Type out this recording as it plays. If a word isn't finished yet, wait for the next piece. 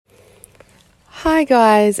Hi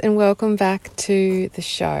guys, and welcome back to the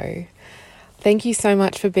show. Thank you so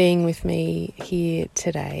much for being with me here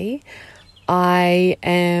today. I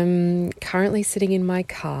am currently sitting in my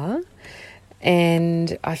car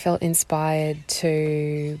and I felt inspired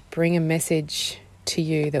to bring a message to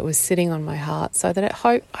you that was sitting on my heart so that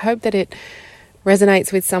I hope that it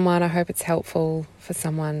resonates with someone. I hope it's helpful for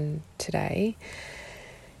someone today.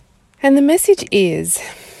 And the message is,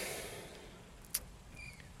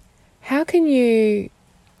 how can you,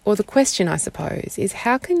 or the question I suppose, is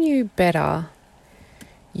how can you better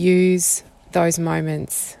use those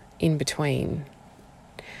moments in between?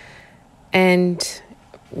 And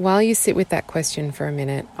while you sit with that question for a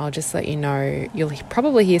minute, I'll just let you know, you'll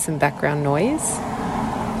probably hear some background noise.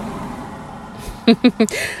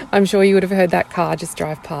 I'm sure you would have heard that car just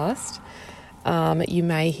drive past. You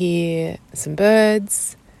may hear some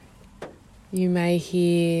birds. You may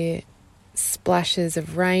hear splashes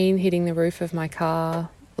of rain hitting the roof of my car.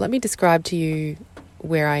 Let me describe to you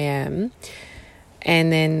where I am,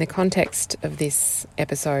 and then the context of this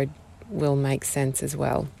episode will make sense as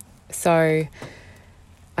well. So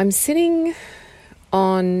I'm sitting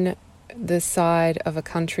on the side of a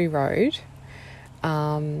country road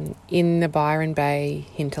in the Byron Bay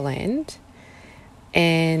hinterland,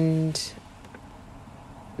 and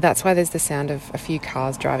that's why there's the sound of a few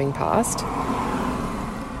cars driving past.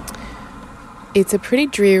 It's a pretty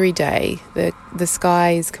dreary day. The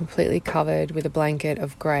sky is completely covered with a blanket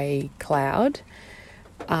of grey cloud.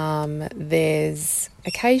 There's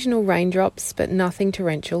occasional raindrops, but nothing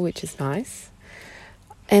torrential, which is nice.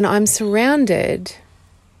 And I'm surrounded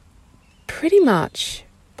pretty much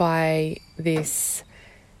by this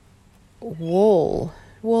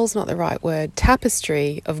wall's not the right word,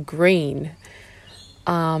 tapestry of green.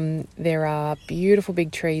 There are beautiful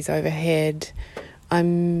big trees overhead.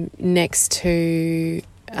 I'm next to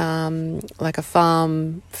like a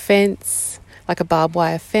farm fence, like a barbed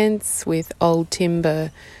wire fence with old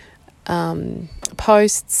timber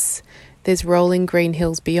posts. There's rolling green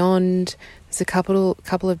hills beyond. There's a couple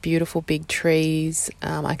of beautiful big trees.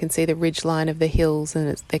 I can see the ridge line of the hills, and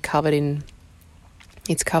it's covered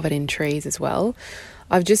in trees as well.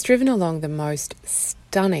 I've just driven along the most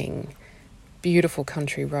stunning, beautiful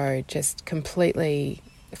country road, just completely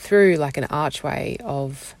through like an archway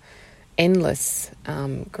of endless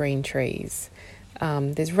green trees.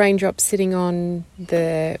 There's raindrops sitting on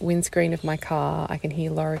the windscreen of my car. I can hear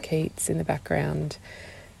lorikeets in the background,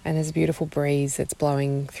 and there's a beautiful breeze that's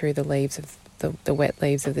blowing through the leaves of the wet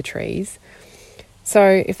leaves of the trees.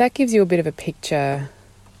 So if that gives you a bit of a picture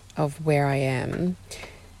of where I am,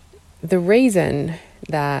 the reason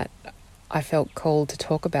that I felt called to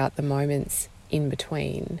talk about the moments in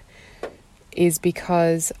between is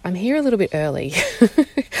because I'm here a little bit early.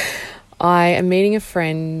 I am meeting a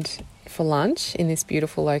friend for lunch in this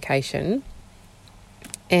beautiful location,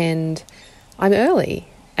 and I'm early.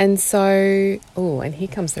 And so, and here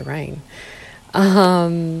comes the rain.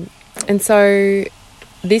 And so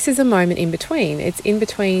this is a moment in between. It's in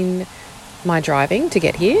between my driving to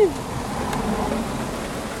get here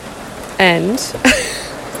and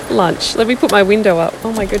lunch. Let me put my window up.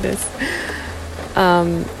 Oh my goodness.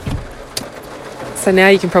 So now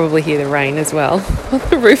you can probably hear the rain as well on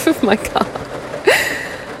the roof of my car.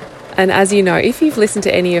 And as you know, if you've listened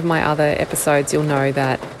to any of my other episodes, you'll know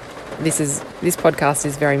that this podcast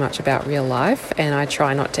is very much about real life, and I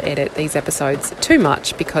try not to edit these episodes too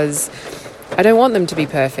much because I don't want them to be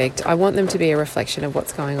perfect. I want them to be a reflection of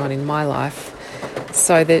what's going on in my life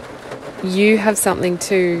so that you have something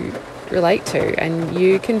to relate to, and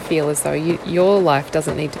you can feel as though your life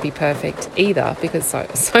doesn't need to be perfect either, because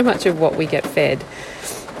so much of what we get fed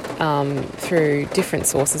through different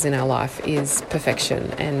sources in our life is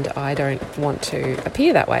perfection, and I don't want to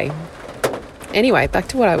appear that way. Anyway, back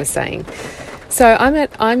to what I was saying. So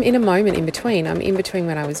I'm in a moment in between. I'm in between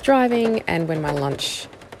when I was driving and when my lunch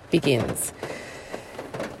begins.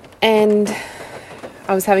 And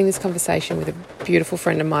I was having this conversation with a beautiful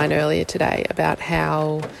friend of mine earlier today about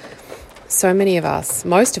how so many of us,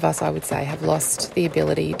 most of us I would say, have lost the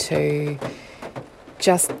ability to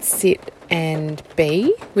just sit and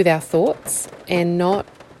be with our thoughts and not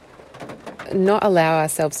allow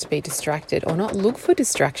ourselves to be distracted or not look for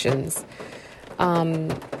distractions.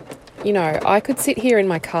 I could sit here in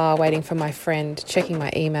my car waiting for my friend, checking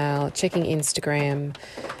my email, checking Instagram.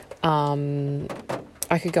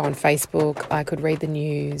 I could go on Facebook. I could read the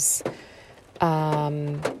news.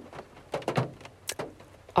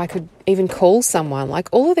 I could even call someone. Like,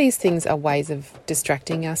 all of these things are ways of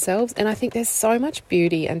distracting ourselves. And I think there's so much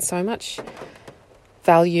beauty and so much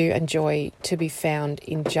value and joy to be found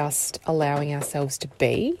in just allowing ourselves to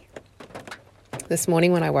be. This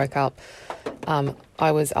morning when I woke up,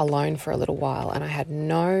 I was alone for a little while and I had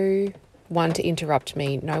no one to interrupt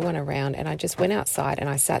me, no one around, and I just went outside and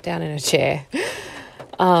I sat down in a chair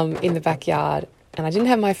in the backyard, and I didn't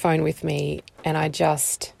have my phone with me, and I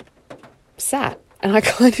just sat and I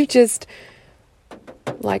kind of just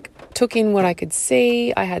like took in what I could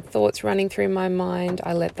see. I had thoughts running through my mind.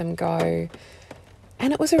 I let them go.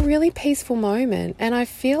 And it was a really peaceful moment. And I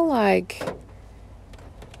feel like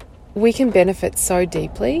we can benefit so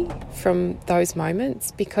deeply from those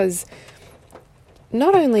moments, because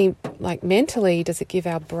not only like mentally does it give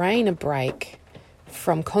our brain a break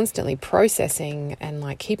from constantly processing and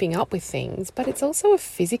like keeping up with things, but it's also a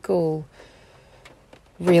physical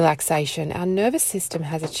relaxation. Our nervous system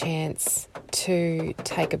has a chance to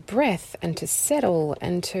take a breath and to settle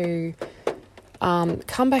and to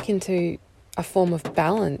come back into a form of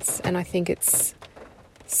balance. And I think it's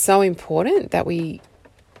so important that we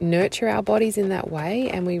nurture our bodies in that way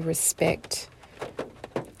and we respect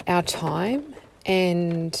our time.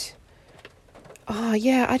 And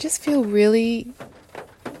I just feel really,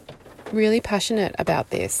 really passionate about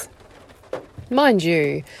this. Mind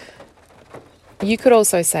you, you could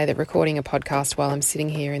also say that recording a podcast while I'm sitting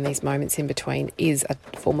here in these moments in between is a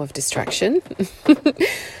form of distraction.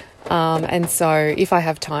 And so if I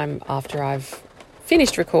have time after I've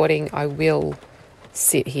finished recording, I will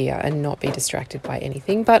sit here and not be distracted by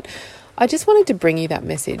anything. But I just wanted to bring you that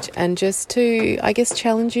message and just to, I guess,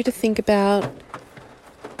 challenge you to think about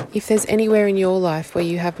if there's anywhere in your life where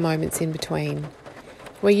you have moments in between,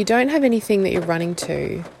 where you don't have anything that you're running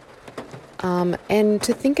to, and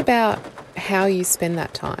to think about how you spend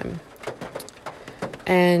that time.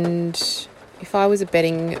 And if I was a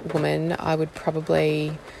betting woman, I would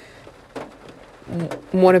probably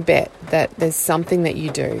want to bet that there's something that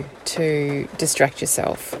you do to distract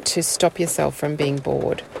yourself, to stop yourself from being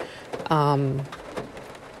bored. And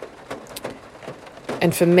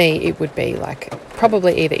for me, it would be like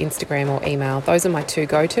probably either Instagram or email. Those are my two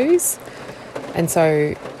go-tos. And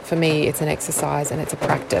so for me, it's an exercise and it's a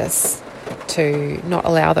practice to not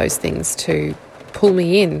allow those things to pull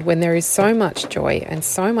me in when there is so much joy and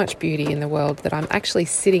so much beauty in the world that I'm actually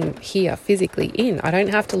sitting here physically in. I don't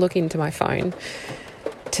have to look into my phone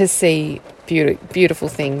to see beautiful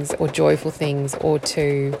things or joyful things or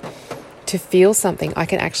to feel something. I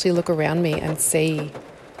can actually look around me and see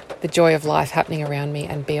the joy of life happening around me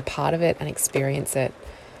and be a part of it and experience it.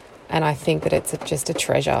 And I think that it's just a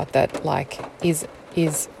treasure that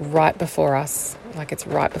is right before us, like it's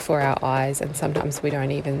right before our eyes, and sometimes we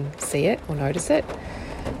don't even see it or notice it.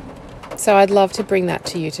 So I'd love to bring that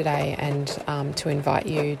to you today and to invite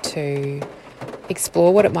you to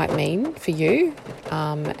explore what it might mean for you,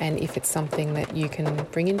 and if it's something that you can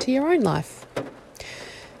bring into your own life.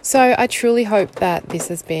 So I truly hope that this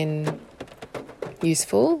has been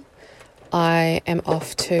useful. I am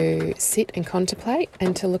off to sit and contemplate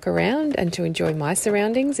and to look around and to enjoy my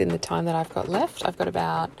surroundings in the time that I've got left. I've got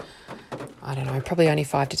about, probably only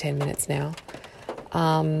 5 to 10 minutes now.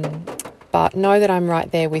 But know that I'm right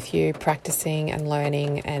there with you, practicing and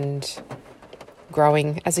learning and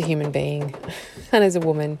growing as a human being and as a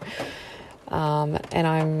woman. And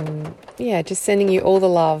I'm, just sending you all the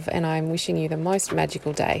love, and I'm wishing you the most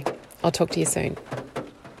magical day. I'll talk to you soon.